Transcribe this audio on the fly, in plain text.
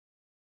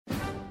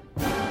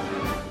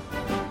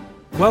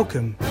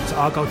Welcome to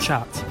Argyle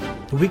Chat,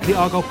 the weekly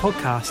Argyle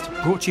podcast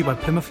brought to you by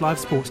Plymouth Live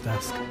Sports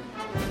Desk.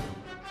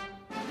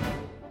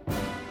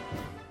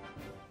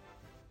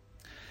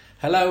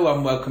 Hello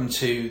and welcome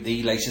to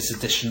the latest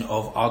edition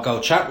of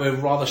Argyle Chat. We're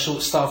rather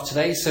short-staffed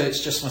today, so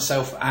it's just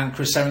myself and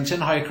Chris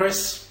Errington. Hi,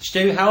 Chris.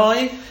 Stu, how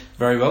are you?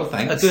 Very well,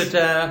 thanks. A good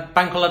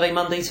bank holiday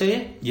Monday to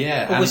you?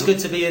 Yeah. Always good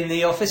to be in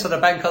the office on a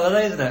bank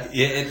holiday, isn't it?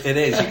 Yeah, it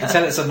is. You can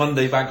tell it's a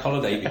Monday bank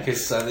holiday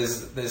because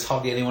there's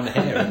hardly anyone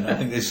here, and I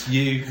think there's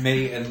you,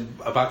 me, and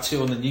about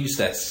two on the news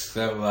desk.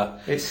 So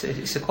it's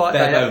a quiet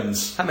bare day.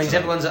 bones. That means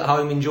everyone's at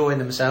home enjoying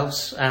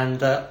themselves,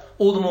 and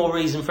all the more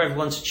reason for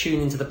everyone to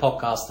tune into the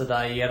podcast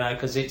today. You know,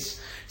 because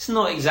it's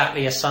not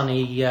exactly a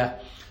sunny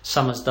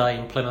summer's day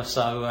in Plymouth,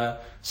 so.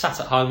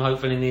 Sat at home,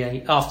 hopefully in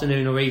the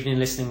afternoon or evening,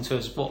 listening to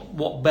us.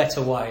 What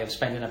better way of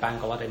spending a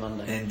bank holiday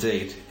Monday?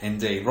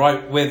 Indeed.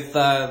 Right, with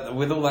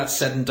all that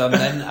said and done,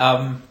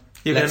 then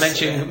you're going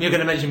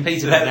to mention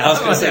Peterborough now. I was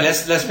going to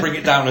say let's bring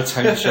it down a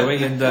tone, shall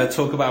we, and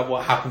talk about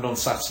what happened on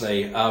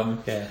Saturday.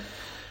 Yeah,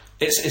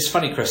 it's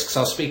funny, Chris, because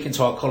I was speaking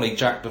to our colleague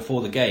Jack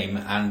before the game,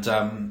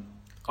 and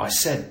I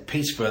said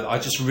Peterborough. I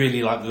just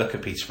really like the look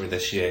of Peterborough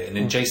this year, and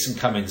in Jason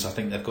Cummins, I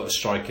think they've got a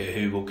striker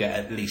who will get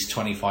at least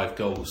 25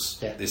 goals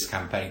this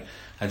campaign.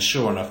 And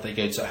sure enough, they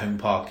go to Home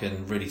Park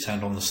and really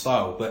turned on the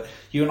style. But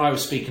you and I were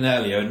speaking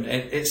earlier, and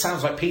it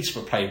sounds like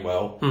Peterborough played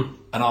well,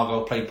 and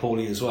Argyle played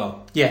poorly as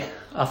well. Yeah,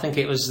 I think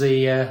it was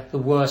the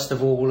worst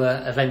of all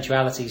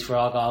eventualities for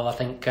Argyle. I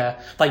think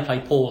they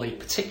played poorly,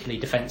 particularly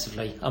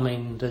defensively. I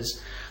mean,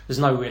 there's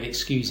no real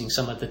excusing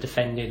some of the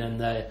defending,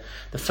 and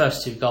the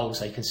first two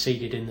goals they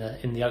conceded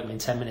in the opening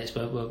 10 minutes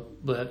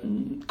were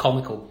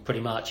comical,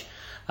 pretty much.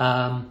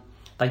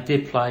 They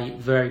did play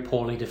very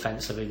poorly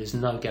defensively. There's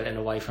no getting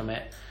away from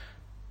it.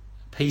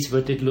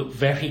 Peterborough did look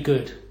very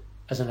good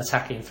as an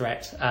attacking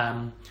threat.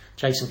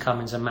 Jason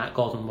Cummins and Matt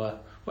Godden were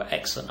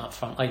excellent up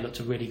front. They looked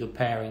a really good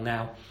pairing.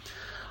 Now,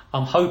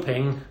 I'm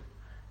hoping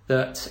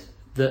that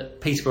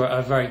Peterborough are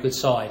a very good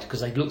side, because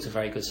they looked a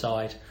very good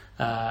side,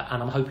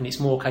 and I'm hoping it's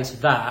more a case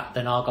of that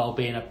than Argyle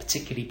being a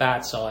particularly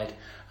bad side.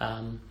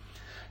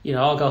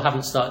 Argyle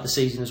haven't started the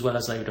season as well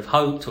as they would have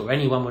hoped, or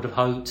anyone would have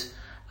hoped.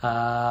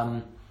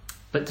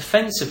 But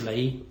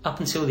defensively, up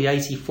until the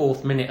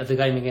 84th minute of the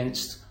game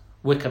against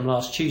Wycombe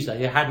last Tuesday,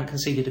 they hadn't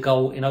conceded a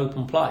goal in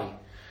open play,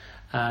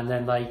 and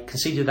then they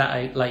conceded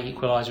that late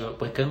equaliser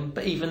at Wycombe.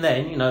 But even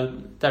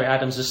then, Derek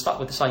Adams has stuck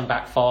with the same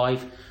back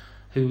five,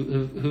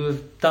 who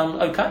have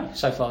done okay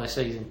so far this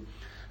season.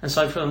 And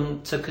so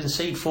to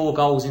concede 4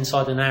 goals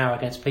inside an hour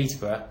against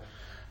Peterborough,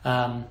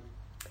 I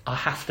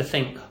have to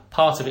think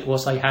part of it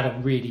was they had a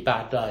really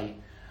bad day.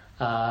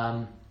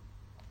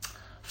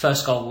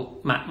 First goal,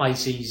 Matt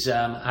Macy's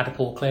had a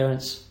poor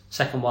clearance.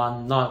 Second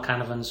one, Niall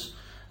Canavan's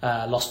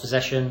lost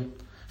possession.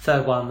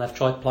 Third one, they've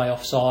tried to play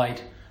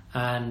offside,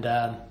 and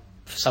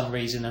for some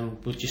reason,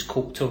 and was just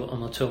caught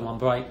on a 2-1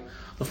 break.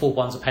 The fourth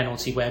one's a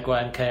penalty where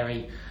Graham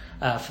Carey,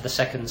 for the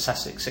second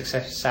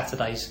successive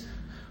Saturdays,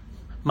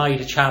 made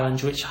a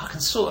challenge, which I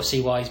can sort of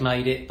see why he's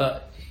made it,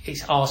 but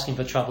it's asking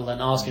for trouble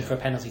and asking for a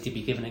penalty to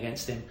be given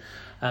against him.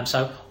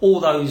 So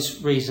all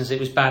those reasons, it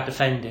was bad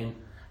defending.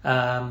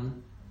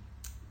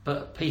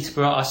 But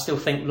Peterborough, I still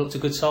think, looked a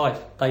good side.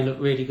 They look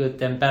really good.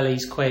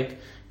 Dembele's quick.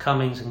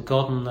 Cummings and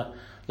Godden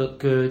look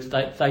good.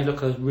 They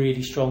look a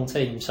really strong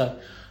team. So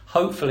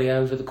hopefully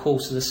over the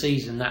course of the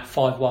season, that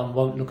 5-1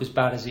 won't look as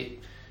bad as it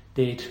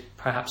did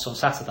perhaps on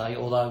Saturday,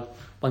 although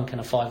when can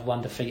a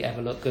 5-1 defeat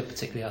ever look good,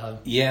 particularly at home?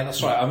 Yeah,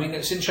 that's right. I mean,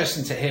 it's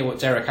interesting to hear what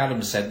Derek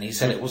Adams said, and he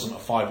said it wasn't a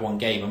 5-1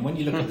 game. And when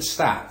you look at the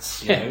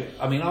stats,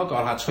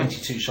 Argyle had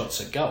 22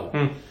 shots at goal.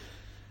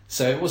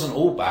 So it wasn't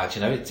all bad,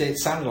 It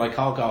sounded like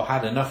Argyle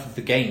had enough of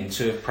the game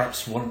to have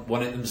perhaps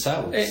won it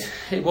themselves.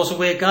 It was a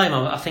weird game.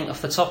 I think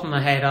off the top of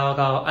my head,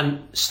 Argyle,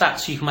 and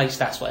stats, you can make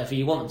stats whatever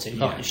you want them to,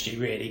 can't you, Stu,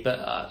 really? But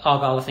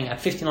Argyle, I think, had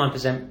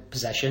 59%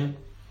 possession.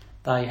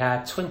 They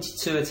had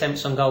 22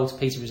 attempts on goal to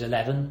Peterborough's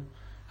 11,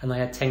 and they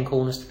had 10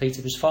 corners to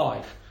Peterborough's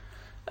 5.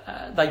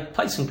 They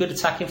played some good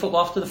attacking football.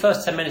 After the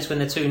first 10 minutes when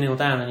they're 2-0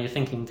 down and you're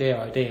thinking, dear,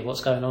 oh dear,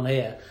 what's going on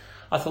here?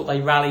 I thought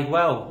they rallied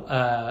well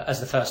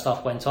as the first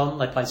half went on.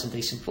 They played some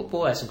decent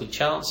football, had some good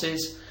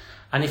chances.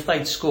 And if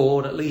they'd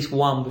scored at least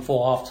one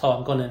before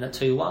half-time, gone in at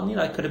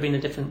 2-1, it could have been a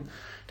different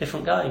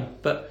game.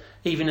 But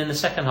even in the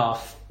second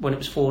half, when it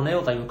was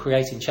 4-0, they were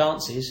creating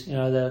chances.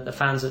 The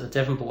fans at the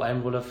Devonport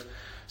end will have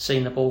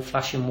seen the ball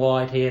flashing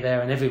wide here, there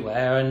and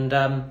everywhere.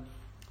 And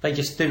they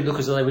just didn't look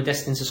as though they were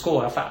destined to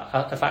score. In fact,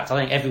 I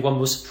think everyone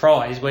was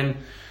surprised when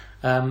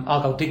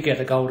Argyle did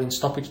get a goal in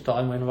stoppage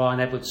time, when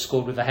Ryan Edwards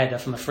scored with a header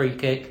from a free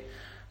kick.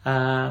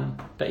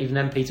 But even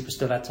then, Peterborough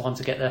still had time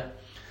to get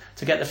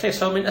the fifth.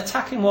 So I mean,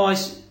 attacking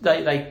wise,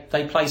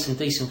 they played some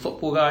decent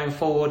football going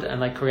forward,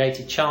 and they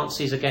created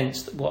chances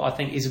against what I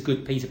think is a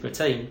good Peterborough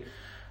team.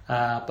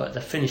 But the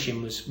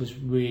finishing was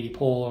really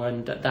poor,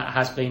 and that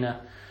has been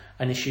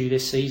an issue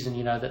this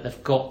season. That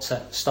they've got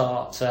to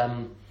start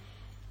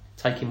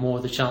taking more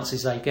of the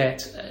chances they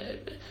get.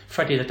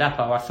 Freddie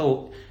Ladapo, I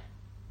thought,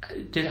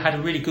 had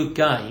a really good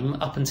game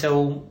up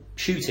until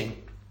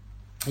shooting.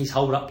 his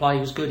hold-up play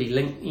was good. He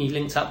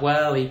linked up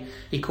well.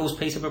 He caused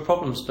Peterborough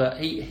problems, but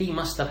he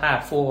must have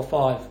had 4 or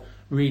 5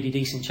 really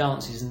decent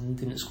chances and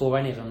didn't score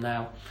any of them.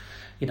 Now,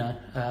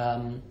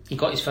 he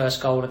got his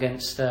first goal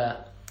against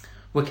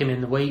Wickham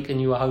in the week, and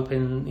you were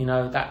hoping,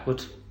 that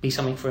would be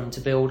something for him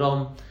to build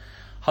on.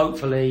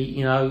 Hopefully,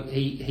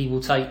 he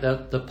will take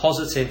the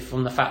positive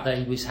from the fact that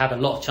he's had a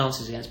lot of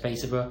chances against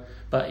Peterborough,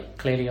 but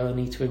clearly he'll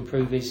need to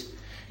improve his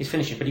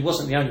finishing. But he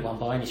wasn't the only one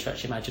by any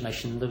stretch of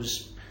imagination. There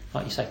was,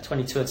 like you say,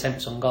 22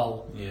 attempts on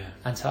goal,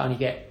 and to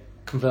only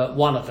convert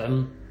one of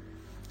them,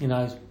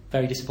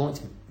 very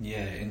disappointing.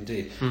 Yeah,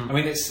 indeed. I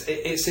mean,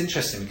 it's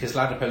interesting because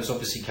Ladapo's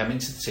obviously come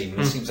into the team,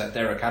 and it seems that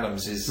Derek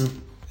Adams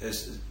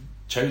has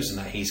chosen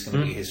that he's going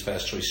to be his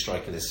first choice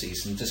striker this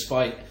season,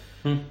 despite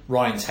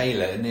Ryan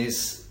Taylor and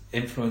his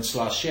influence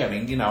last year. I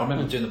mean, I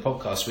remember doing the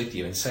podcast with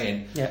you and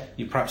saying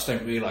you perhaps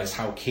don't realise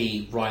how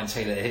key Ryan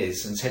Taylor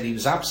is until he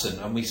was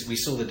absent, and we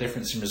saw the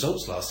difference in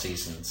results last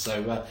season.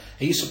 So,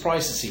 are you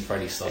surprised to see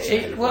Freddie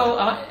starting?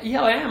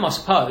 I am, I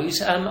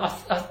suppose.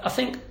 I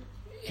think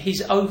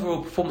his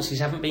overall performances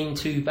haven't been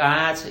too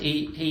bad.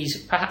 He's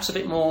perhaps a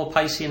bit more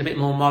pacey and a bit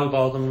more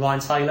mobile than Ryan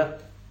Taylor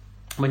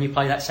when you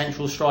play that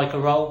central striker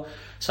role.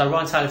 So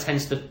Ryan Taylor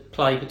tends to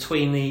play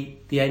between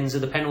the ends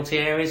of the penalty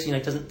areas. He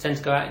doesn't tend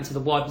to go out into the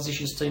wide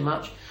positions too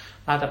much.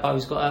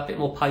 Ladapo's got a bit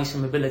more pace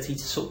and mobility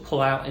to sort of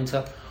pull out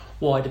into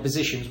wider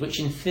positions, which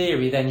in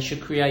theory then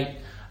should create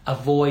a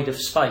void of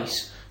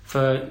space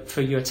for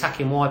your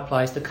attacking wide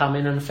players to come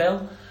in and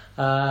fill.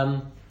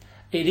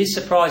 It is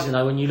surprising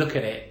though when you look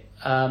at it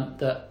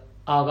that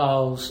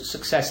Argyle's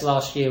success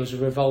last year was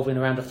revolving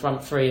around a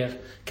front three of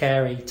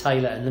Carey,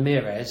 Taylor and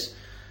Ramirez.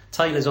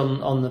 Taylor's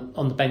on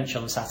the bench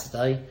on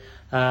Saturday.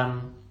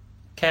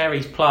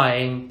 Carey's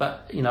playing,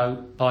 but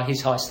by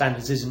his high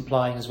standards isn't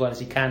playing as well as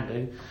he can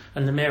do,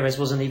 and Ramirez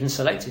wasn't even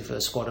selected for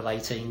the squad of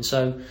 18.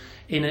 So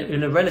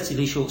in a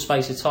relatively short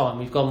space of time,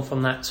 we've gone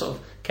from that sort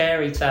of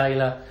Carey,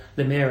 Taylor,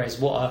 Ramirez,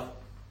 what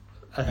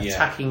an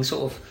attacking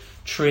sort of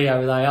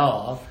trio they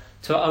are,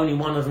 to only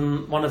one of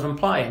them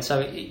playing.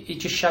 So it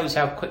just shows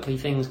how quickly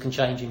things can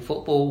change in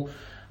football.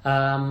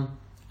 And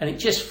it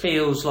just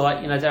feels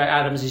like Derek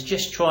Adams is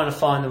just trying to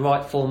find the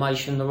right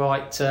formation, the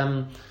right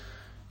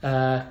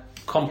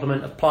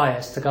complement of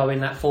players to go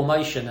in that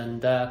formation,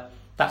 and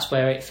that's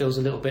where it feels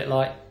a little bit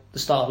like the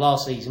start of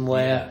last season,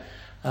 where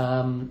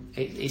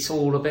it's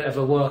all a bit of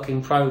a work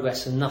in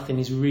progress, and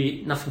nothing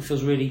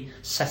feels really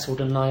settled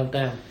and nailed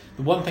down.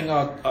 The one thing,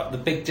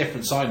 the big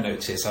difference I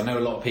noticed, I know a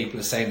lot of people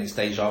are saying it's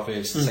deja vu,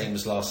 it's the same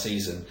as last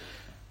season.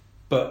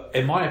 But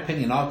in my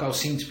opinion, Argyle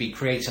seem to be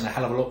creating a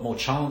hell of a lot more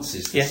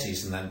chances this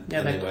season than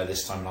they were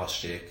this time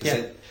last year.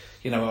 Because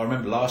I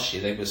remember last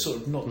year they were sort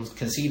of not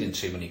conceding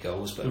too many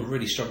goals, but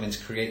really struggling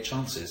to create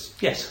chances.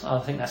 Yes, I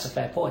think that's a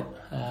fair point.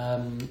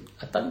 I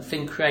don't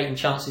think creating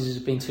chances has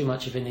been too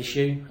much of an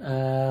issue.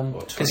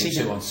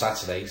 22 on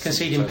Saturday.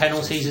 Conceding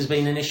penalties has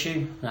been an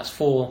issue. That's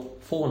four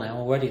now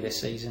already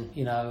this season.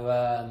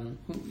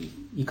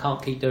 You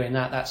can't keep doing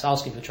that. That's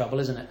asking for trouble,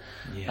 isn't it?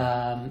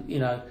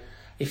 Yeah.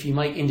 If you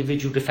make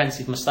individual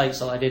defensive mistakes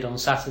like I did on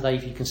Saturday,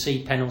 if you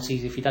concede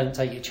penalties, if you don't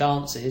take your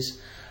chances,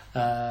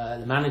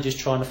 the manager's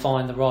trying to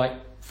find the right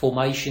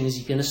formation. Is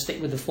he going to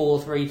stick with the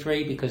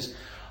 4-3-3? Because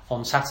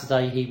on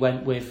Saturday he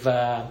went with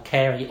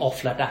Carey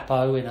off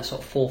Ladapo in a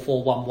sort of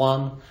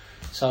 4-4-1-1.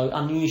 So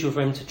unusual for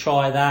him to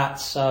try that.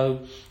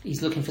 So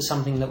he's looking for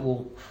something that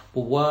will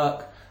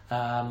work.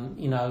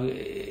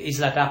 Is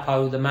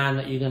Ladapo the man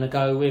that you're going to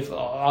go with? Or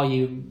are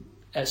you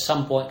at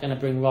some point going to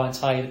bring Ryan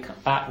Taylor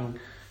back and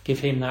give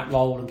him that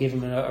role and give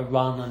him a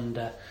run?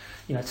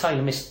 And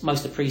Taylor missed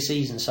most of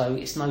pre-season, so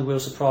it's no real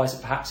surprise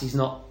that perhaps he's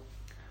not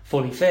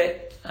fully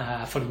fit,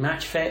 fully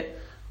match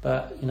fit.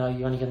 But you're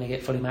only going to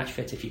get fully match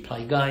fit if you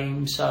play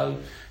games. So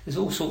there's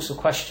all sorts of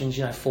questions,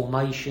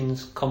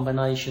 formations,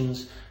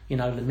 combinations.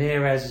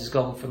 Ramirez has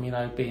gone from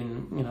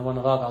being one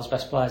of Argyle's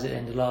best players at the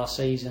end of last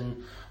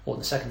season, or in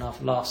the second half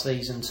of last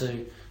season,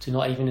 to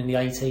not even in the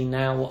 18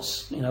 now.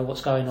 What's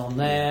going on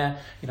there?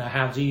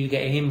 How do you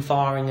get him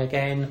firing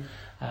again?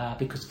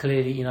 Because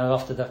clearly,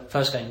 after the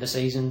first game of the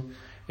season,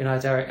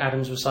 Derek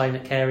Adams was saying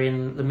that Carey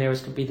and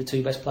Ramirez could be the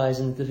two best players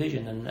in the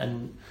division,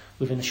 and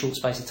within a short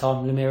space of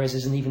time, Ramirez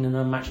isn't even in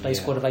a match day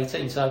squad of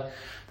 18. So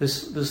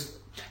there's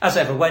as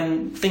ever,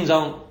 when things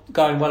aren't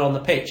going well on the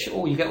pitch,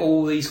 you get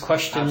all these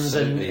questions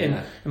and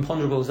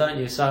imponderables, don't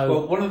you?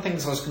 So, one of the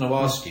things I was going to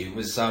ask you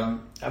was,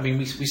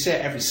 we see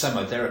it every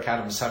summer, Derek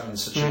Adams having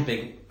such a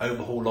big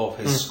overhaul of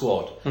his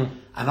squad,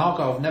 and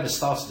Argyle have never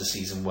started the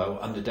season well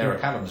under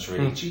Derek Adams,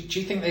 really. Do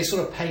you think they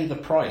sort of pay the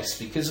price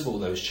because of all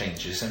those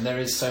changes, and there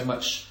is so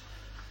much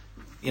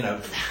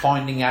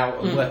finding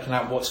out and working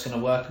out what's going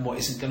to work and what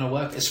isn't going to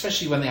work,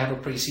 especially when they have a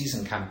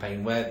pre-season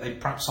campaign where they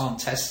perhaps aren't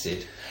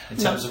tested in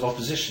terms of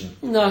opposition?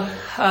 No,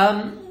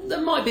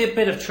 there might be a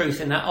bit of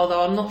truth in that,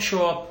 although I'm not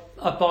sure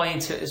I buy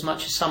into it as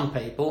much as some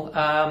people.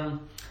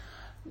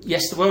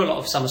 Yes, there were a lot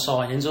of summer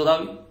signings,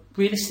 although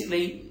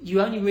realistically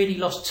you only really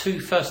lost 2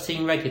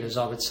 first-team regulars,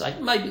 I would say.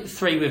 Maybe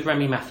 3 with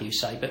Remy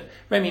Matthews, but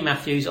Remy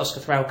Matthews,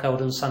 Oscar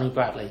Threlkeld and Sonny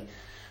Bradley.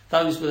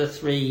 Those were the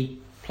 3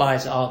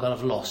 players that Argyle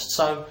have lost.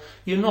 So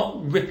you're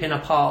not ripping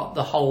apart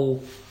the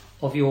whole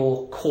of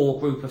your core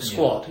group of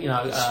squad. You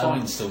know, the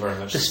spine's still very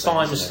much the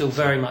spine was still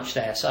very much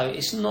there. So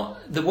it's not,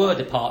 there were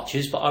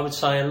departures, but I would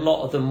say a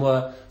lot of them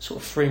were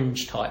sort of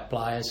fringe type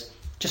players.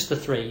 Just the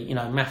three, you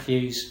know,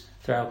 Matthews,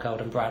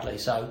 Threlkeld and Bradley.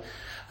 So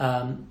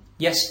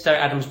yes,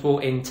 Derek Adams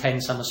brought in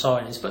 10 summer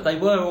signings, but they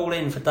were all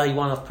in for day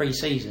one of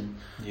pre-season.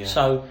 Yeah.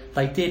 So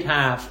they did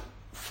have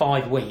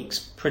 5 weeks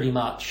pretty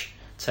much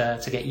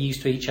to get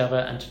used to each other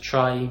and to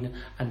train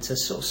and to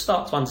sort of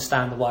start to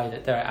understand the way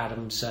that Derek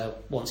Adams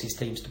wants his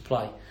teams to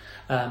play.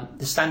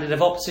 The standard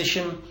of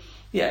opposition,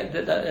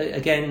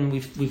 again,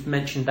 we've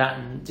mentioned that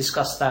and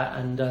discussed that,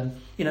 and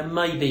you know,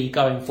 maybe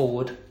going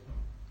forward,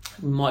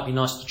 it might be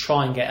nice to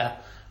try and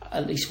get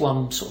at least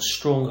one sort of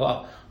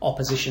stronger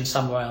opposition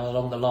somewhere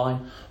along the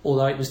line.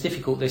 Although it was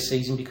difficult this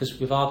season because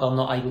with Argyle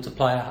not able to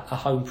play a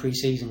home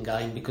pre-season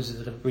game because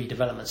of the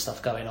redevelopment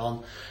stuff going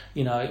on,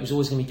 you know, it was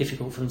always going to be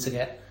difficult for them to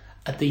get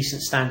a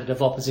decent standard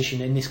of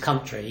opposition in this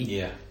country.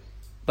 Yeah.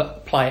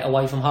 But play it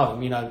away from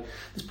home. You know,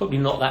 there's probably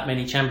not that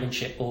many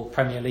Championship or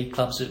Premier League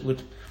clubs that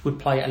would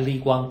play a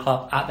League One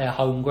club at their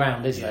home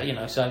ground, is there? You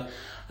know, so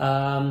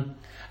and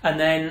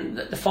then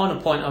the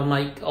final point I'll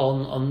make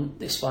on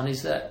this one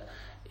is that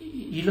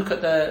you look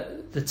at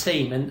the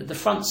team, and the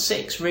front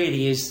six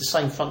really is the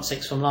same front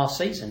six from last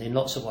season in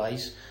lots of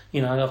ways.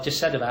 You know, I've just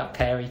said about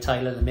Carey,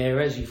 Taylor,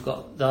 Ramirez. You've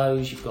got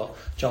those. You've got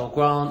Joel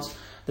Grant.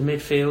 The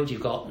midfield,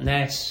 you've got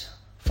Ness,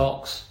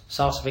 Fox,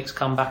 Sarcevic's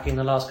come back in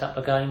the last couple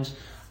of games.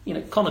 You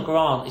know, Conor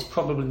Grant is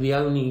probably the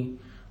only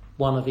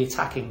one of the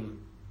attacking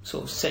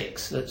sort of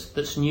six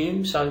that's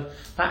new. So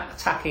that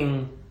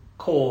attacking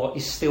core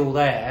is still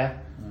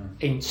there,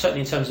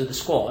 certainly in terms of the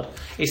squad.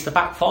 It's the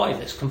back five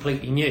that's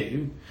completely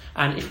new.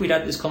 And if we'd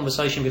had this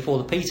conversation before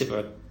the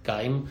Peterborough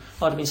game,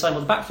 I'd have been saying,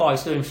 well, the back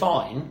five's doing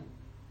fine.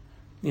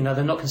 You know,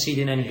 they're not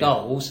conceding any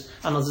goals.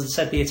 And as I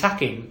said, the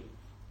attacking,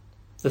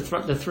 the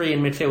three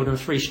in midfield and the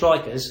 3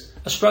 strikers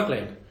are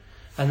struggling.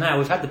 And now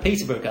we've had the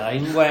Peterborough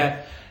game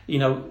where, you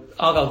know,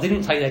 Argyle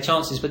didn't take their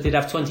chances but did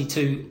have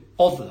 22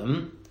 of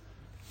them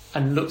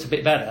and looked a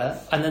bit better.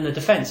 And then the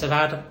defence have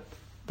had,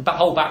 the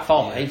whole back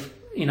five,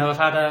 you know, have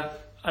had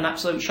an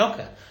absolute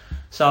shocker.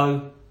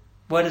 So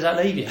where does that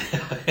leave you?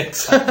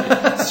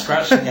 Exactly.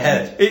 Scratching your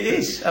head. It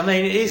is. I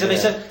mean, it is. Yeah.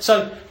 I mean,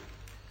 so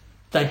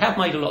they have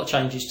made a lot of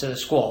changes to the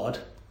squad,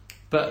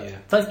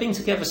 but they've been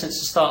together since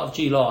the start of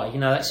July. You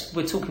know,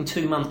 we're talking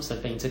 2 months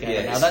they've been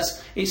together now.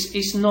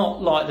 It's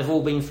not like they've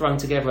all been thrown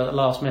together at the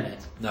last minute.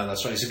 No,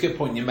 that's right. It's a good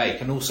point you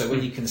make, and also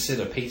when you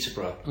consider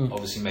Peterborough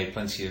obviously made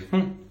plenty of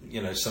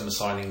you know, summer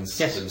signings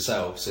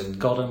themselves, and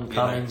Godden,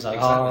 Cummins,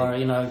 O'Hara.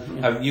 You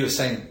know, you were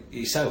saying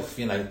yourself,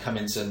 you know,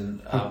 Cummins and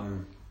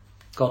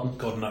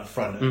Godden up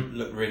front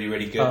look really,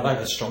 really good.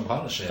 A strong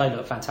partnership. They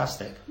look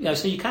fantastic. You know,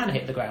 so you can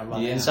hit the ground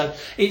running. Yeah. So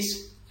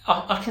it's.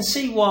 I can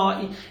see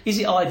why. Is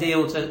it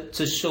ideal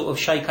to sort of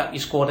shake up your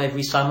squad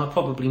every summer?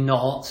 Probably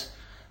not.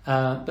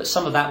 But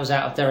some of that was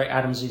out of Derek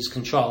Adams'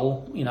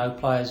 control. You know,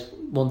 players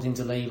wanting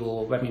to leave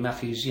or Remy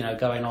Matthews, you know,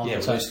 going on. Yeah,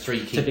 those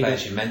 3 key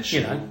players you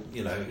mentioned.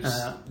 You know,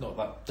 it's not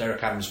that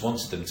Derek Adams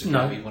wanted them to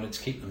go. He wanted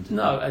to keep them.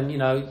 No, and you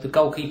know, the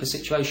goalkeeper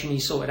situation he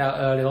sorted out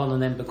early on,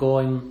 and then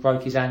Burgoyne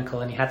broke his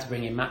ankle, and he had to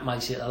bring in Matt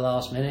Macy at the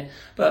last minute.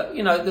 But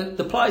you know,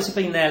 the players have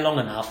been there long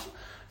enough,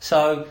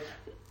 so.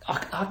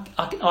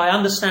 I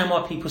understand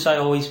why people say,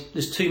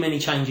 there's too many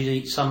changes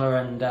each summer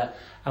and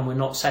we're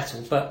not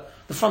settled. But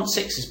the front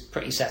six is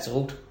pretty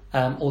settled,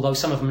 although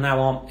some of them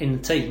now aren't in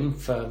the team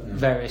for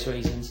various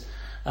reasons.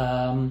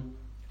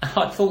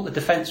 I thought the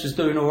defence was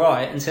doing all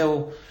right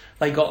until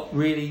they got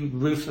really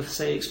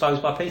ruthlessly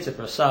exposed by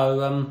Peterborough.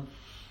 So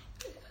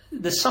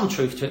there's some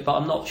truth to it, but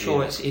I'm not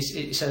sure it's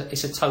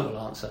a total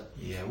answer.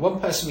 Yeah, one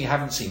person we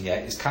haven't seen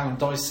yet is Callum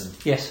Dyson.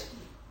 Yes.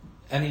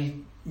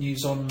 Any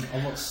news on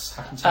what's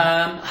happened to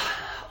him?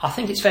 I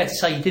think it's fair to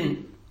say he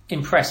didn't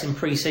impress in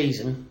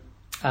pre-season,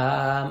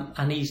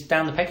 and he's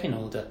down the pecking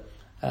order.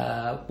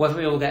 Whether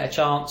he'll get a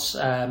chance,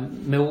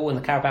 Millwall in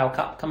the Carabao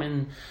Cup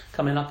coming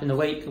up in the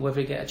week, whether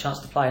he'll get a chance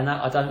to play in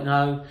that, I don't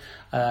know.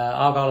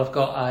 Argyle have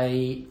got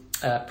a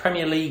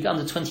Premier League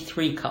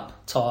Under-23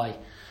 Cup tie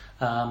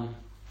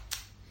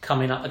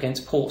coming up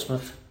against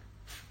Portsmouth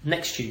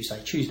next Tuesday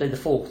the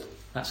 4th.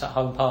 That's at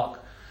Home Park.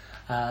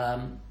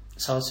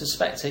 So I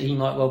suspect that he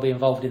might well be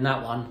involved in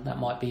that one. That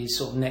might be his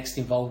sort of next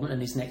involvement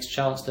and his next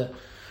chance to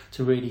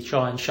really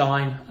try and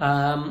shine.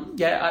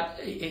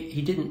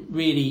 He didn't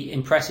really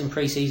impress in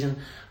pre-season.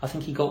 I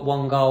think he got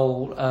 1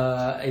 goal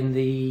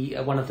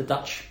in one of the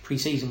Dutch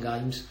pre-season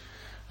games.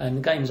 And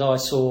the games I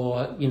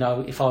saw, you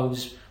know, if I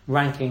was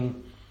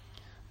ranking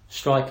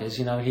strikers,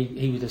 you know,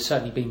 he would have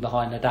certainly been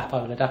behind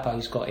Ladapo.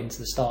 Ladapo's got into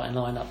the starting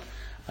lineup.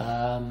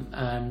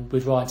 And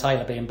with Ryan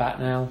Taylor being back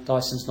now,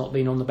 Dyson's not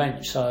been on the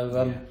bench.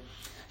 So...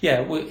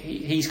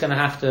 he's going to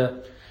have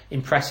to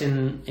impress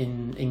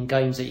in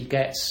games that he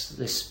gets.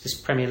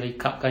 This Premier League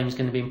Cup game is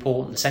going to be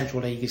important. The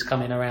Central League is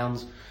coming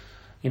around,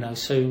 you know,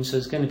 soon. So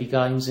there's going to be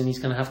games, and he's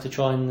going to have to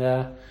try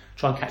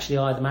try and catch the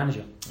eye of the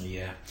manager.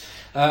 Yeah.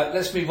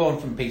 Let's move on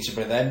from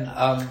Peterborough then.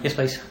 Yes,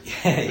 please.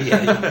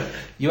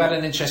 You had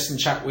an interesting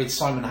chat with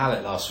Simon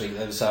Hallett last week.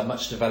 There was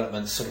much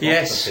development sort of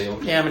off the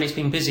field. Yeah, I mean, it's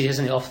been busy,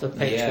 hasn't it, off the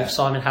pitch with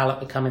Simon Hallett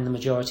becoming the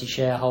majority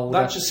shareholder.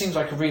 That just seems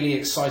like a really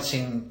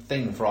exciting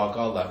thing for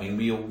Argyle. I mean,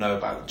 we all know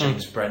about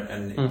James Brent,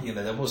 and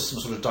there was some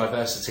sort of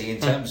diversity in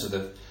terms of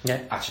the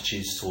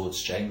attitudes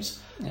towards James.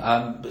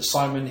 Yeah. But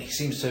Simon, he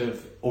seems to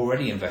have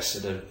already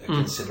invested a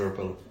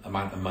considerable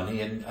amount of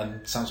money,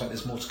 and sounds like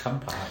there's more to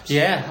come, perhaps.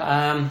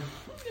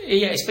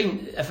 Yeah, it's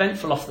been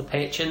eventful off the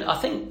pitch, and I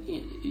think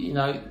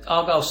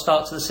Argyle's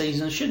start to the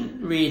season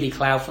shouldn't really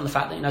cloud from the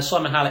fact that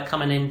Simon Hallett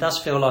coming in does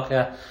feel like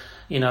a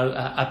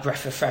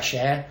breath of fresh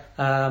air.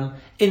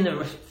 In the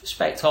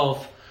respect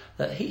of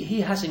that, he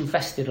has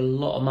invested a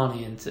lot of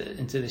money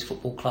into this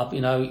football club.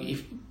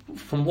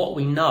 From what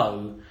we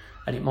know,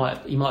 and he might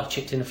have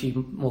chipped in a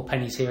few more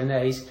pennies here and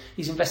there.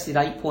 He's invested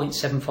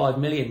 8.75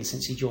 million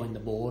since he joined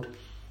the board.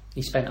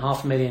 He spent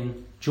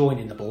 $500,000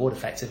 joining the board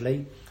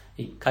effectively.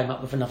 He came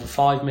up with another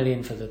 5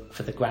 million for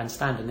the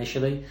grandstand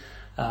initially,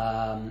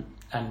 and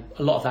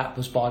a lot of that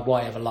was by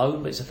way of a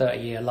loan, but it's a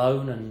 30-year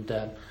loan, and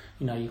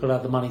you've got to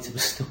have the money to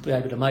still be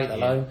able to make the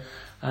loan.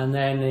 And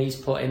then he's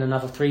put in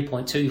another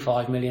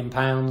 £3.25 million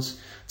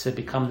to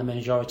become the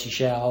majority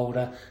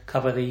shareholder,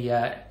 cover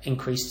the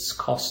increased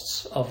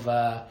costs of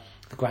the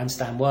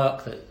grandstand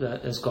work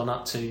that has gone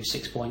up to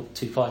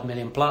 6.25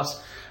 million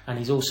plus, and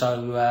he's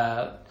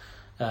also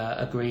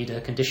agreed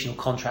a conditional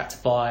contract to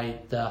buy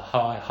the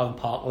High Home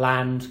Park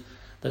land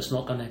that's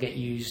not going to get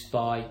used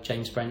by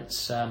James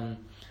Brent's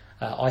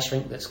ice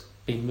rink that's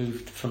been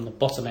moved from the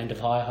bottom end of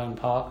High Home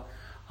Park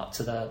up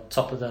to the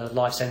top of the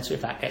Life Centre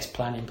if that gets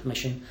planning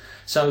permission.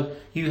 So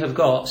you have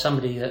got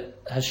somebody that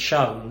has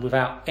shown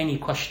without any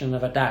question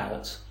of a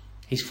doubt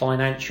his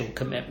financial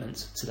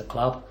commitment to the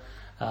club.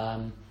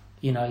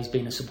 He's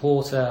been a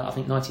supporter. I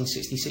think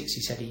 1966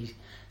 he said he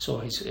saw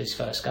his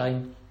first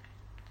game.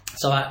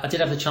 So I did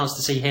have the chance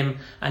to see him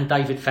and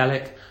David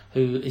Fellick,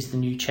 who is the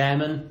new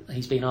chairman.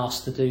 He's been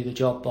asked to do the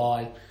job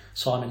by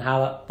Simon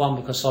Hallett. One,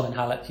 because Simon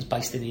Hallett is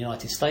based in the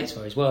United States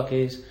where his work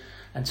is,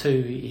 and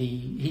two,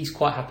 he's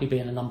quite happy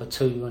being a number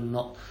two and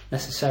not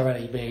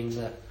necessarily being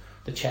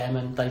the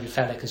chairman. David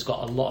Fellick has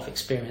got a lot of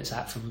experience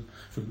from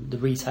the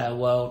retail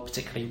world,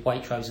 particularly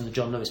Waitrose and the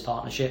John Lewis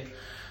partnership.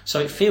 So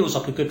it feels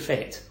like a good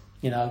fit.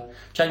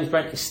 James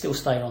Brent is still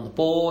staying on the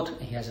board.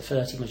 He has a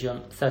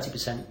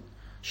 30%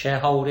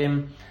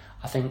 shareholding.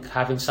 I think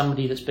having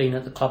somebody that's been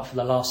at the club for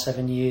the last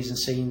 7 years and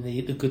seen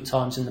the good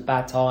times and the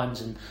bad times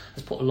and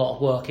has put a lot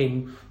of work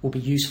in will be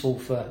useful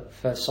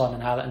for Simon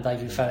Hallett and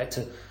David Fellick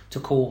to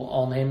call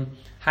on him.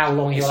 How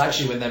long he'll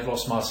especially when they've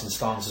lost Martin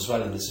Starnes as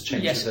well, and there's a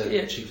change to the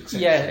chief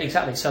executive. Yeah,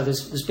 exactly. So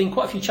there's been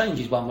quite a few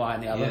changes one way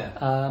and the other.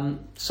 Yeah.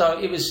 So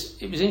it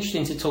was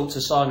interesting to talk to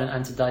Simon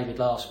and to David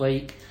last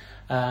week.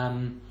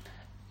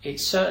 It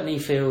certainly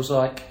feels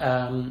like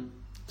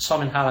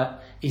Simon Hallett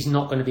is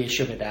not going to be a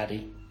sugar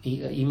daddy.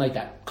 He made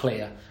that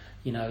clear.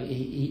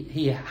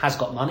 He has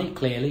got money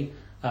clearly,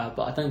 but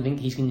I don't think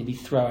he's going to be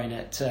throwing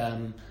at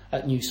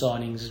new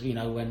signings.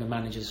 When the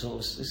manager sort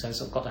of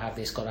says, "I've got to have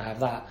this, got to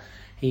have that."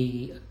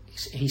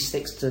 He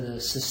sticks to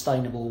the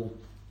sustainable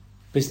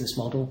business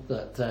model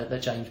that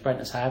James Brent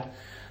has had.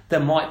 There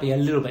might be a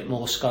little bit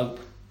more scope,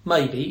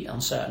 maybe on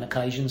certain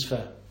occasions,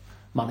 for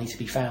money to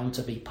be found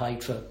to be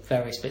paid for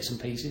various bits and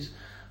pieces.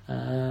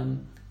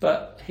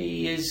 But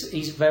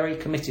he's very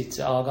committed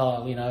to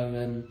Argyle,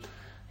 and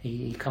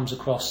he comes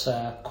across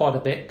quite a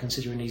bit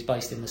considering he's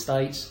based in the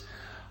States.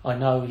 I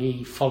know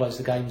he follows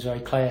the games very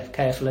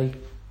carefully.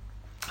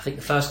 I think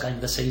the first game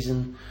of the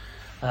season,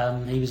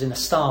 he was in a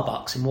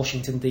Starbucks in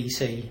Washington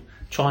DC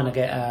trying to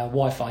get a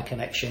Wi-Fi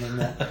connection in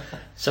there,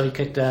 so he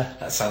could.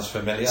 That sounds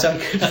familiar. So he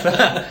could.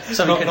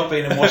 Not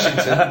being in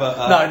Washington,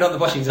 but no, not the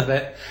Washington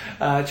bit.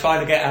 Trying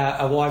to get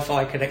a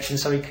Wi-Fi connection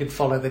so he could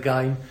follow the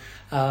game.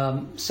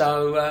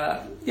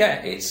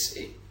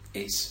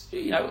 It's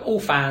all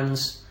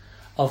fans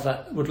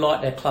would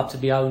like their club to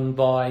be owned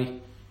by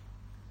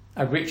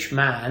a rich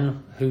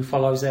man who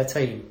follows their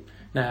team.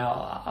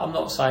 Now, I'm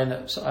not saying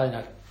that.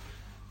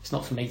 It's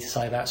not for me to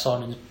say about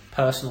Simon's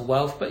personal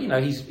wealth, but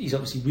he's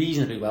obviously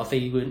reasonably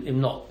wealthy.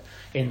 Not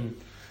in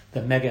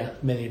the mega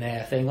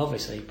millionaire thing,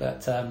 obviously,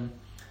 but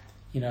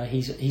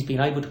he's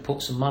been able to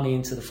put some money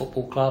into the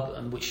football club,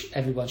 and which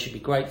everyone should be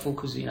grateful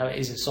because it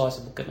is a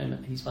sizable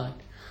commitment he's made.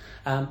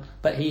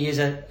 But he is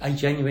a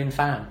genuine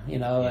fan,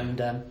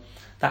 and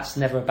that's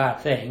never a bad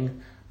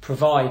thing,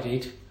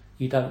 provided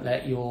you don't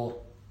let your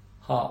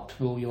heart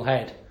rule your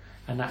head.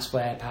 And that's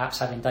where perhaps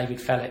having David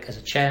Fellick as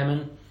a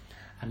chairman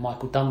and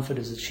Michael Dunford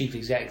as the chief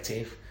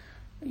executive,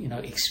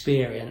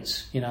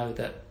 experience,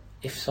 that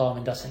if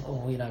Simon does think,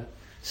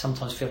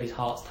 sometimes feel his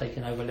heart's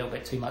taken over a little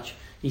bit too much,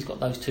 he's got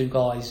those two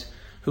guys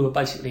who are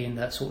basically in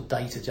that sort of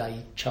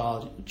day-to-day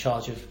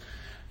charge of,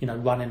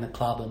 running the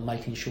club and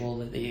making sure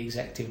that the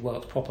executive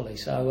works properly.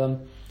 So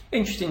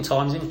interesting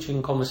times,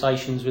 interesting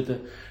conversations with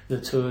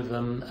the two of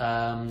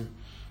them.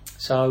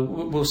 So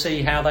we'll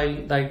see how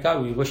they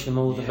go. We wish them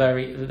all the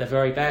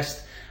very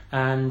best.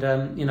 And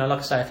like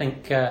I say, I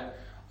think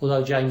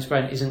although James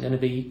Brent isn't going to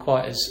be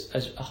quite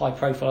as high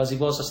profile as he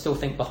was, I still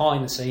think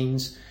behind the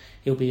scenes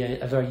he'll be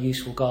a very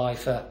useful guy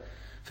for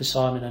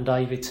Simon and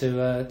David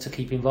to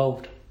keep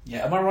involved.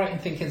 Yeah, am I right in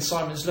thinking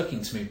Simon's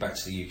looking to move back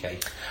to the UK?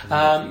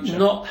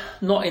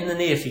 Not in the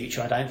near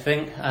future, I don't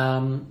think.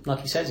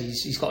 Like he says,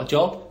 he's got a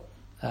job,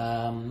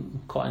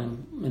 quite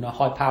a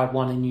high-powered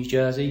one in New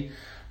Jersey,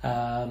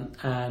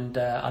 and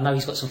I know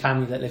he's got some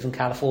family that live in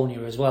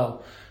California as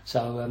well.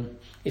 So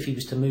if he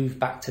was to move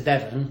back to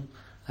Devon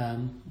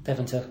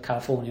to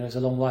California is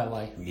a long way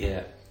away.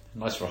 Yeah.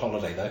 Nice for a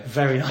holiday, though.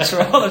 Very nice for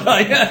a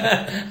holiday.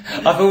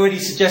 I've already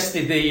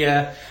suggested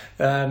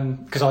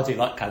because I do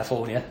like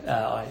California.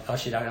 I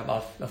should own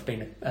up. I've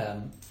been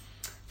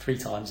 3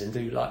 times and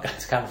do like going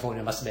to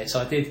California, I must admit. So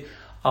I did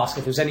ask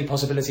if there was any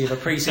possibility of a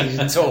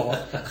pre-season tour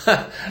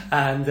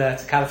and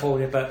to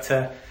California,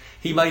 but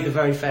he made the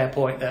very fair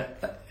point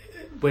that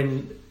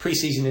when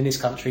pre-season in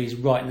this country is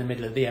right in the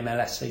middle of the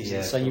MLS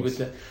season, so you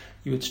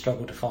would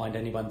struggle to find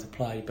anyone to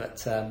play,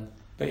 but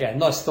yeah,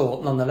 nice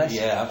thought nonetheless.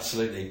 Yeah,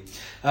 absolutely.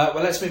 Well,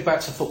 let's move back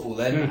to football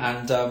then,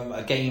 and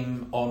a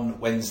game on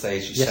Wednesday,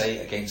 as you say,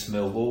 against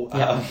Millwall.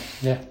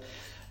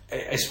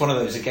 It's one of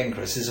those again,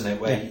 Chris, isn't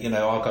it?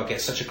 Where Argyle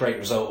gets such a great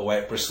result away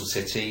at Bristol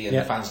City, and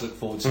the fans look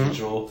forward to the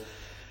draw,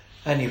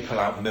 and you pull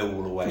out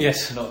Millwall away.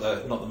 Yes, not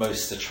the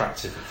most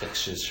attractive of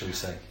fixtures, shall we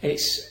say?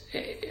 It's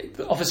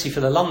obviously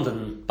for the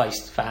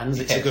London-based fans,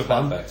 it's a good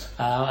one,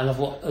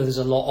 and there's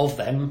a lot of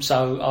them.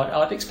 So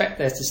I'd expect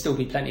there to still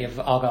be plenty of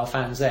Argyle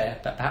fans there,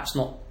 but perhaps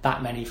not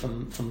that many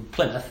from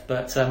Plymouth.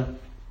 But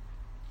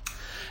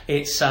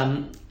it's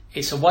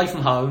away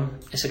from home.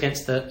 It's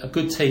against a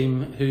good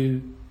team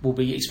who will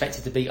be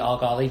expected to beat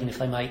Argyle, even if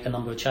they make a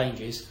number of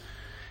changes.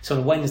 So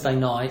on a Wednesday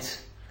night,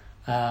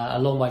 a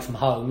long way from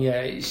home,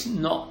 it's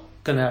not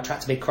going to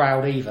attract a big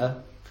crowd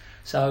either.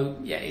 So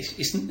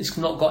it's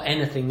not got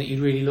anything that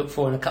you really look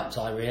for in a cup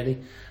tie, really.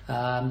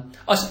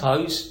 I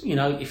suppose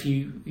if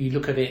you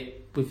look at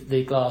it with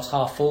the glass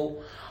half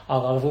full,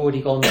 Argyle have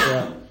already gone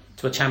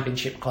to a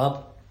championship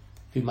club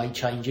who made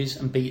changes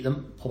and beat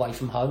them away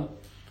from home.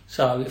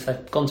 So if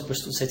they've gone to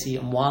Bristol City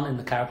and won in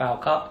the Carabao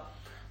Cup,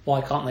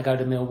 why can't they go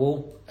to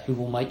Millwall, who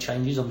will make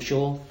changes, I'm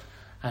sure,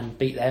 and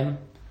beat them,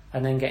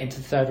 and then get into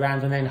the third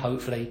round and then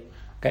hopefully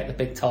get the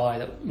big tie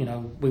that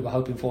we were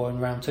hoping for in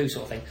round 2,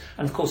 sort of thing.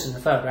 And of course in the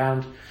third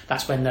round,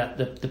 that's when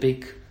the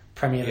big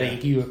Premier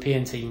League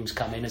European teams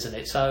come in, isn't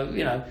it? So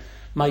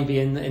maybe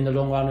in the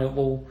long run it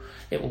will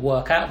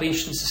work out. It'll be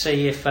interesting to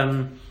see if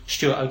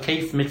Stuart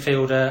O'Keefe,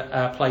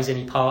 midfielder, plays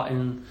any part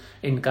in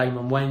the game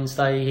on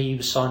Wednesday. He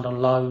was signed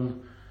on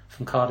loan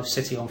from Cardiff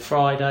City on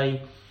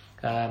Friday.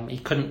 He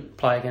couldn't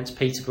play against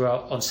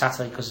Peterborough on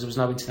Saturday because there was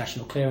no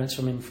international clearance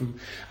from him.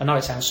 I know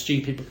it sounds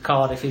stupid, but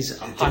Cardiff is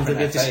under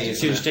the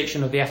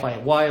jurisdiction of the FA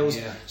of Wales.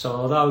 Yeah. So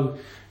although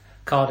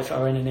Cardiff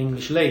are in an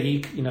English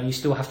league, you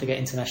still have to get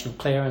international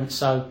clearance.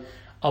 So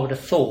I would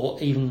have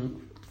thought,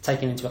 even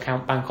taking into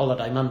account bank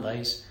holiday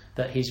Mondays,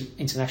 that his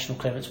international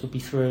clearance would be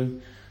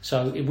through.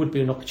 So it would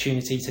be an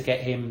opportunity to get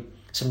him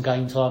some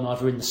game time, either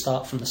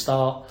from the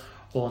start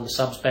or on the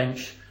subs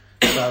bench.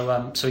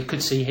 So we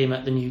could see him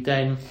at the New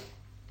Den.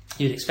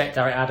 You'd expect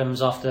Derek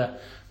Adams, after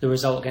the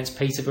result against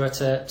Peterborough,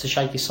 to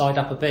shake his side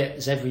up a bit.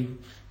 There's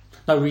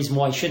no reason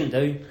why he shouldn't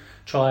do.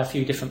 Try a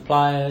few different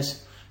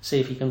players,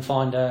 see if he can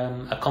find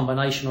a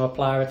combination or a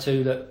player or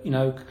two that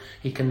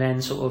he can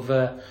then sort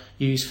of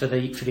use for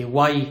the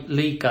away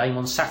league game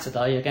on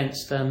Saturday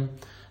against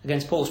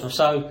Portsmouth.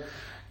 So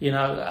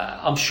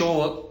I'm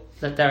sure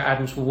that Derek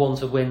Adams will want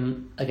to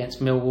win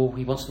against Millwall.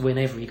 He wants to win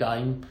every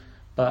game,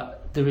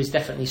 but there is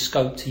definitely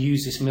scope to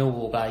use this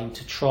Millwall game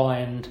to try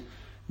and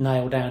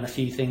nail down a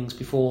few things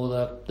before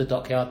the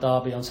Dockyard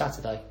derby on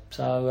Saturday.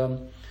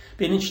 So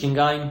be an interesting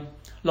game,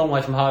 long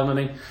way from home. I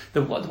mean,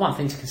 the one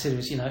thing to consider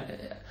is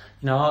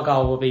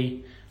Argyle will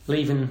be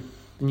leaving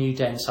the New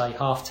Den, say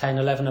 10:30,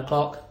 11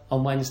 o'clock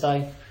on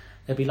Wednesday.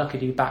 They'll be lucky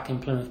to be back in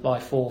Plymouth by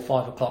 4 or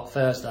 5 o'clock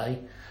Thursday,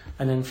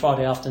 and then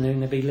Friday afternoon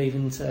they'll be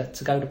leaving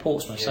to go to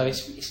Portsmouth. Yeah.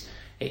 So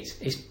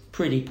it's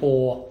pretty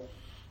poor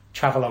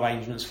travel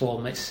arrangements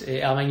for them.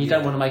 You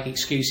don't want to make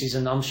excuses,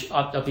 and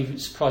I'd be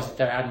surprised if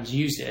Derek Adams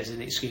used it as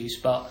an excuse,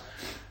 but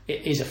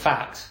it is a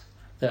fact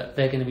that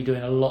they're going to be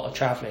doing a lot of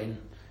travelling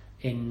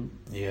in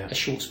a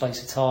short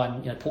space of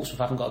time. Portsmouth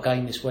haven't got a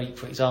game this week,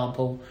 for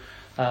example.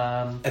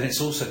 And it's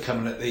also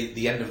coming at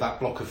the end of that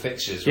block of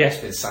fixtures. Where it's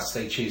been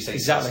Saturday, Tuesday,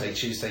 Saturday,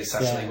 Tuesday,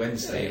 Saturday,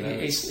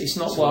 Wednesday. It's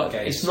not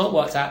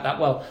worked out that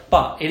well,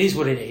 but it is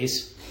what it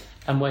is.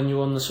 And when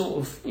you're on the sort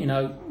of,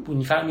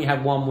 when you've only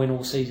had one win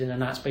all season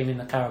and that's been in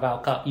the Carabao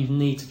Cup, you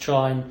need to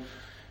try and,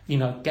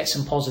 get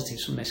some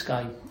positives from this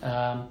game.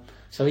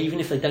 So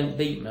even if they don't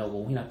beat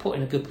Millwall, put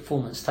in a good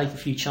performance, take a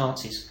few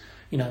chances,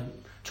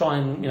 try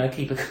and,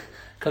 keep a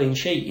clean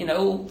sheet,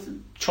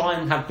 try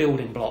and have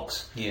building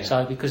blocks. Yeah.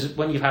 So because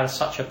when you've had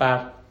such a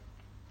bad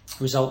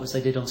result as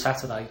they did on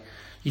Saturday,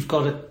 you've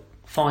got to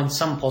find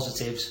some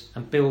positives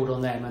and build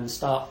on them and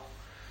start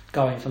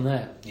going from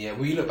there. Yeah,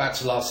 well, you look back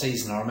to last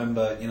season, I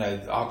remember,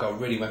 Argyle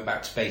really went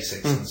back to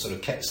basics and sort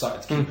of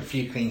started to keep a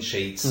few clean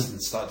sheets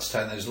and started to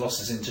turn those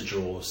losses into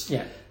draws.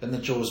 Yeah. Then the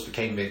draws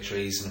became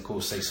victories, and of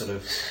course they sort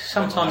of...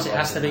 Sometimes it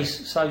has to be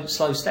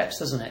slow steps,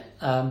 doesn't it?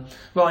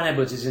 Ryan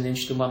Edwards is an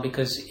interesting one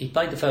because he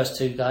played the first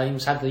 2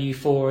 games, had the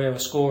euphoria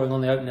of scoring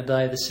on the opening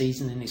day of the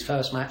season in his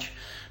first match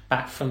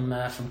back from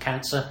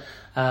cancer.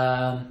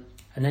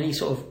 And then he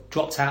sort of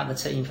dropped out of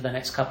the team for the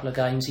next couple of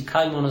games. He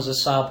came on as a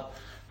sub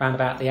around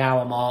about the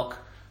hour mark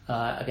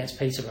against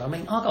Peterborough. I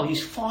mean, Argyle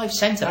used 5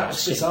 centre-backs.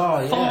 That's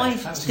bizarre,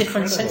 Five That's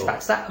different incredible.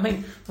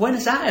 centre-backs. When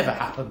has that ever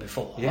happened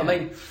before? Yeah. I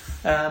mean,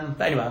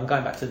 but anyway, I'm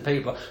going back to the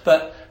Peterborough.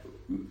 But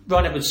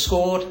Ryan Edwards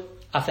scored,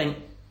 I think...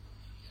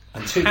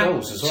 And 2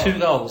 goals as well. 2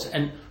 goals.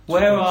 And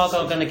where are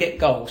Argyle going to get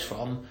goals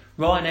from?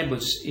 Ryan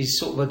Edwards is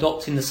sort of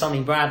adopting the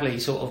Sonny Bradley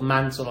sort of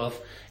mantle of...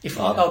 If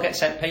Argyle get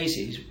set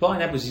pieces,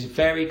 Ryan Edwards is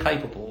very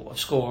capable of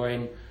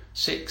scoring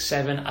 6,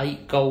 7,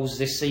 8 goals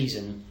this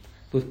season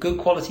with good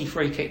quality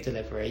free kick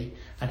delivery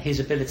and his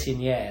ability in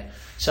the air.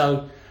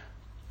 So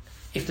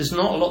if there's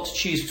not a lot to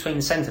choose between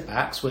the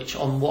centre-backs, which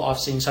on what I've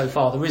seen so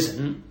far there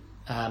isn't,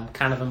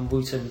 Canavan,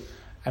 Wooten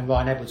and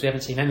Ryan Edwards, we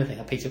haven't seen anything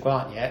of Peter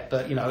Grant yet,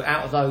 but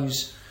out of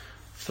those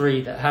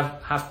 3 that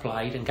have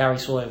played, and Gary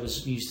Sawyer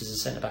was used as a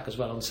centre-back as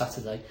well on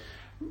Saturday,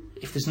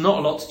 if there's not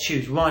a lot to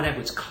choose, Ryan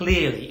Edwards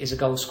clearly is a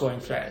goal-scoring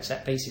threat at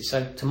set pieces.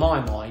 So to my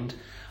mind,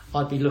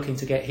 I'd be looking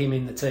to get him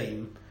in the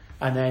team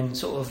and then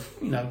sort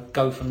of,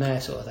 go from there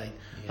sort of thing.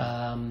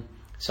 Yeah.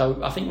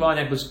 So I think Ryan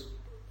Edwards,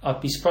 I'd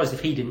be surprised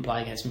if he didn't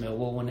play against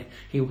Millwall when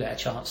he'll get a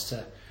chance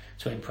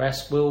to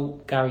impress.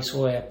 Will Gary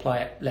Sawyer play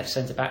at left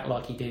centre-back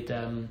like he did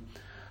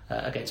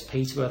against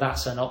Peterborough?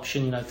 That's an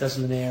option. Does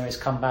Linares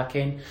come back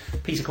in?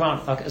 Peter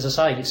Grant, as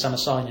I say, summer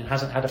signing,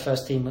 hasn't had a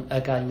first team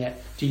game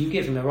yet. Do you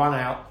give him a run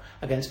out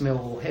against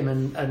Millwall, him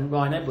and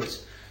Ryan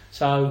Edwards?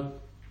 So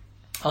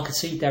I could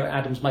see Derek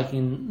Adams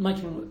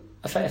making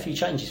a fair few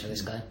changes for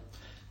this game.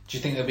 Do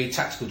you think there'll be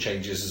tactical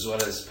changes as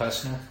well as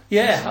personal?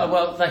 Yeah,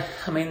 well,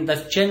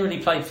 they've generally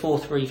played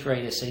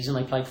 4-3-3 this season.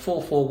 They played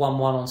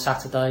 4-4-1-1 on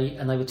Saturday,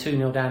 and they were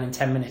 2-0 down in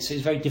 10 minutes. So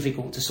it's very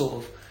difficult to sort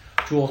of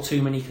draw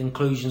too many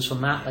conclusions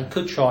from that. They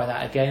could try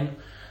that again.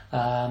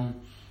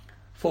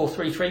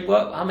 4-3-3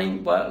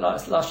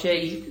 worked last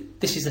year.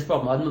 This is the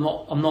problem.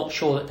 I'm not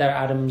sure that Derek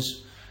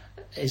Adams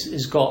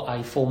has got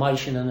a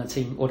formation and a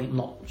team. Or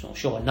not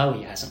sure. I know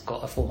he hasn't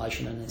got a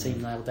formation and a team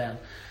nailed down.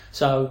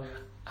 So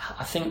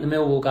I think the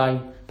Millwall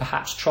game,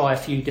 perhaps try a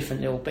few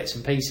different little bits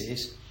and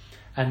pieces,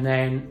 and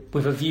then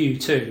with a view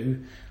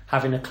to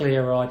having a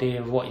clearer idea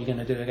of what you're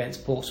going to do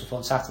against Portsmouth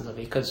on Saturday.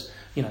 Because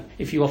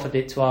if you offered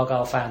it to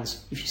Argyle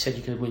fans, if you said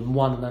you could win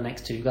one of the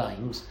next 2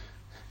 games,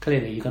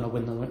 clearly you're going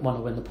to want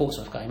to win the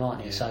Portsmouth game, aren't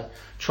you? Yeah. So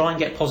try and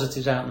get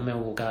positives out in the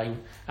Millwall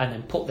game, and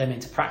then put them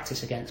into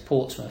practice against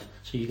Portsmouth,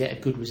 so you get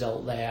a good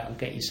result there and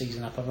get your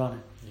season up and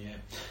running. Yeah.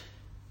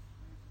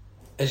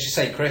 As you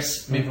say,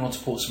 Chris, moving on to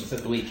Portsmouth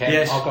at the weekend,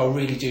 yes. Argyle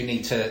really do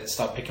need to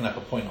start picking up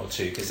a point or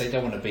 2 because they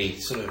don't want to be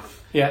sort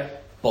of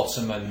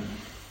bottom. And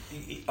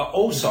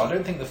also, I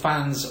don't think the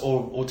fans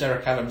or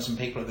Derek Adams and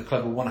people at the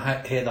club will want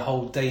to hear the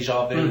whole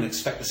Deja vu and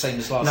expect the same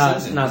as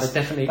last season. No, they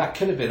definitely... That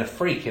could have been a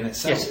freak in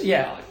itself. Yes,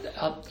 yeah,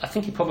 I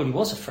think he probably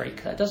was a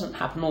freak. That doesn't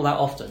happen all that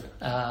often.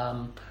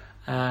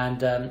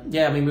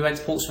 We went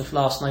to Portsmouth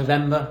last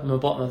November and we're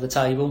bottom of the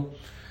table,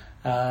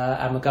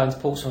 and we're going to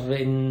Portsmouth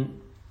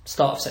in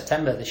start of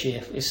September this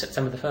year. It's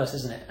September the 1st,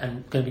 isn't it?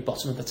 And going to be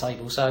bottom of the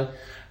table. So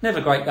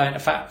never great going to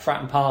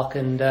Fratton Park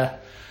and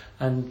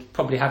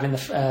probably having the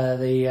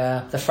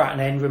Fratton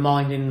end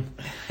reminding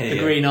the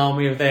Green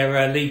Army of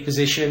their league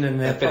position,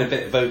 and they've been a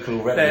bit vocal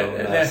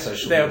already on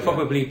social media. They'll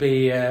probably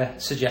be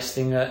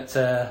suggesting that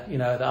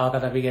that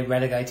Argyle will be getting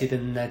relegated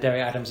and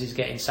Derek Adams is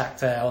getting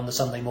sacked on the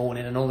Sunday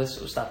morning and all this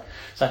sort of stuff.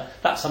 So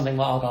that's something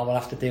that Argyle will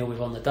have to deal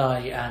with on the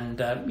day. And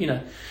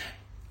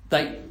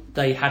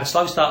they had a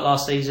slow start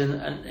last season,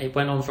 and it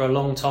went on for a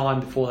long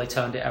time before they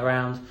turned it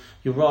around.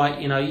 You're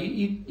right,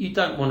 you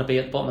don't want to be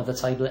at the bottom of the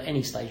table at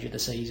any stage of the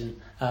season.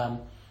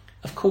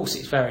 Of course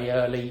it's very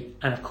early,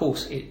 and of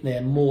course they're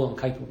more than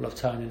capable of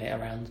turning it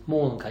around,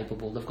 more than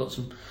capable. They've got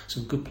some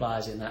good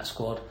players in that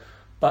squad.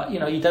 But, you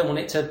don't want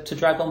it to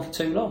drag on for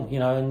too long,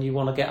 and you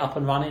want to get up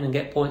and running and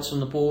get points on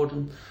the board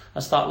and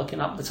start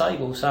looking up the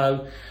table.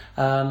 So,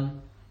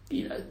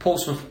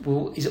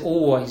 Portsmouth is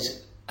always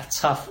a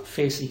tough,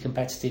 fiercely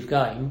competitive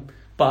game,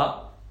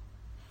 but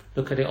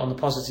look at it on the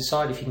positive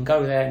side. If you can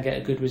go there and get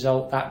a good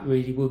result, that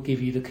really will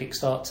give you the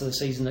kickstart to the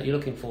season that you're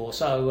looking for.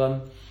 So,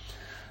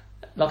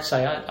 like I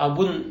say, I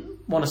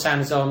wouldn't want to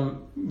sound as though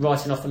I'm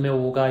writing off the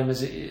Millwall game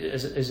as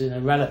an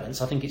irrelevance.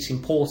 I think it's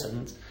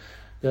important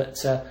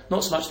that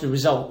not so much the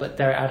result, but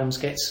Derek Adams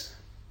gets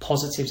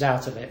positives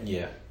out of it.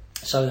 Yeah.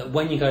 So that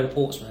when you go to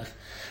Portsmouth,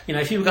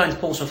 if you were going to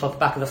Portsmouth off the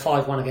back of the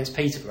 5-1 against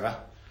Peterborough,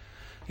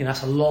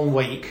 that's a long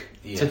week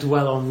to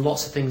dwell on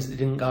lots of things that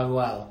didn't go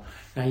well.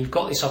 Now you've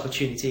got this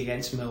opportunity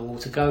against Millwall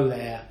to go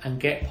there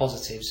and get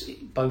positives,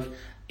 both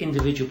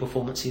individual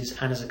performances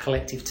and as a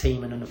collective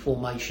team and in the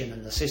formation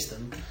and the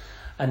system,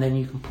 and then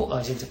you can put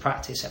those into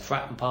practice at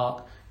Fratton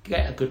Park,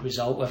 get a good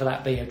result, whether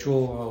that be a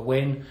draw or a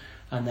win,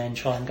 and then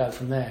try and go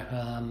from there.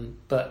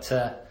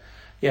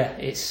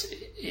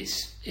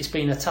 It's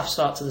been a tough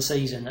start to the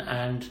season,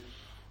 and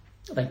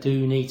they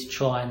do need to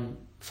try and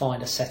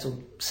find a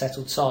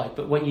settled side.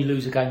 But when you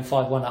lose a game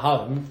 5-1 at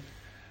home,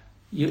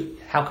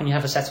 how can you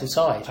have a settled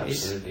side?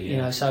 Absolutely,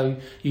 yeah. So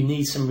you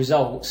need some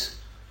results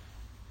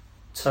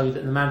so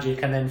that the manager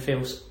can then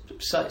feel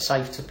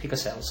safe to pick a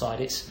settled side.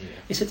 It's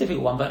a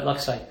difficult one, but like I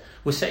say,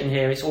 we're sitting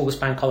here. It's August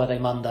Bank Holiday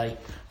Monday.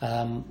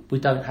 We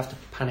don't have to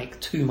panic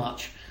too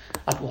much.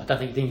 I don't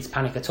think you need to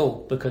panic at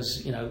all,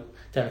 because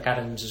Derek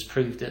Adams has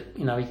proved that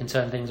he can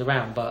turn things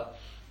around. But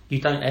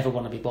you don't ever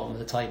want to be bottom of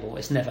the table.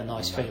 It's never a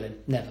nice feeling.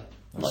 Never.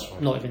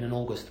 Not even in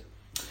August.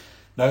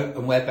 No,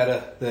 and we're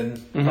better than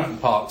Bratton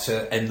Park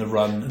to end the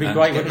run. It'd be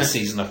great, get the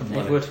season up and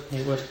running.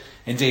 It would.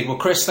 Indeed. Well,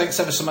 Chris, thanks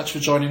ever so much for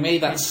joining me.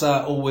 That's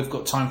all we've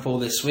got time for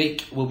this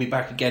week. We'll be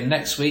back again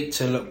next week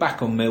to look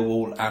back on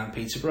Millwall and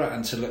Peterborough,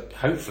 and to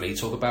hopefully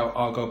talk about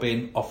Argyle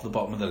being off the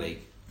bottom of the league.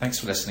 Thanks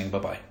for listening.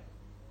 Bye-bye.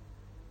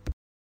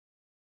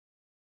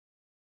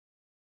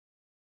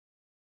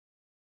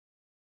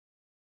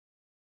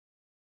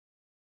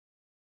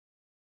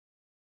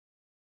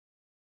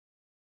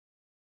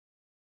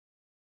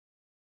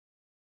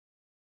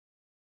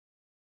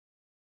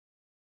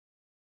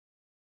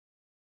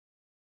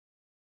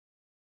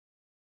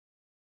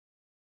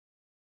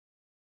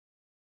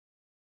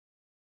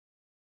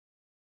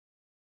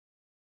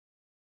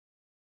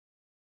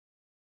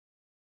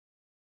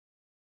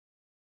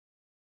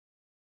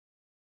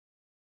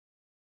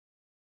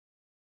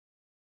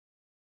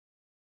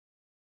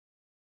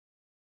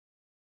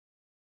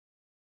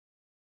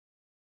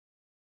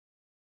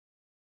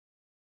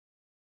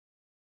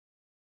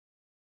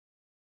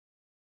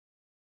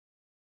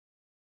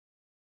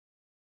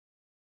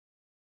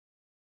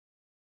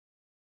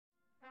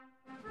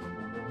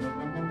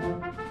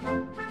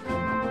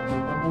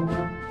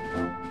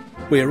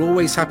 We are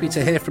always happy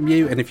to hear from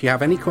you, and if you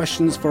have any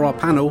questions for our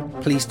panel,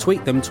 please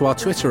tweet them to our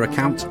Twitter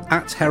account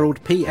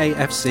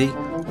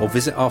 @HeraldPAFC, or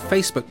visit our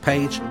Facebook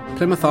page,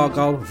 Plymouth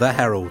Argyle The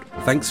Herald.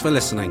 Thanks for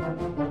listening.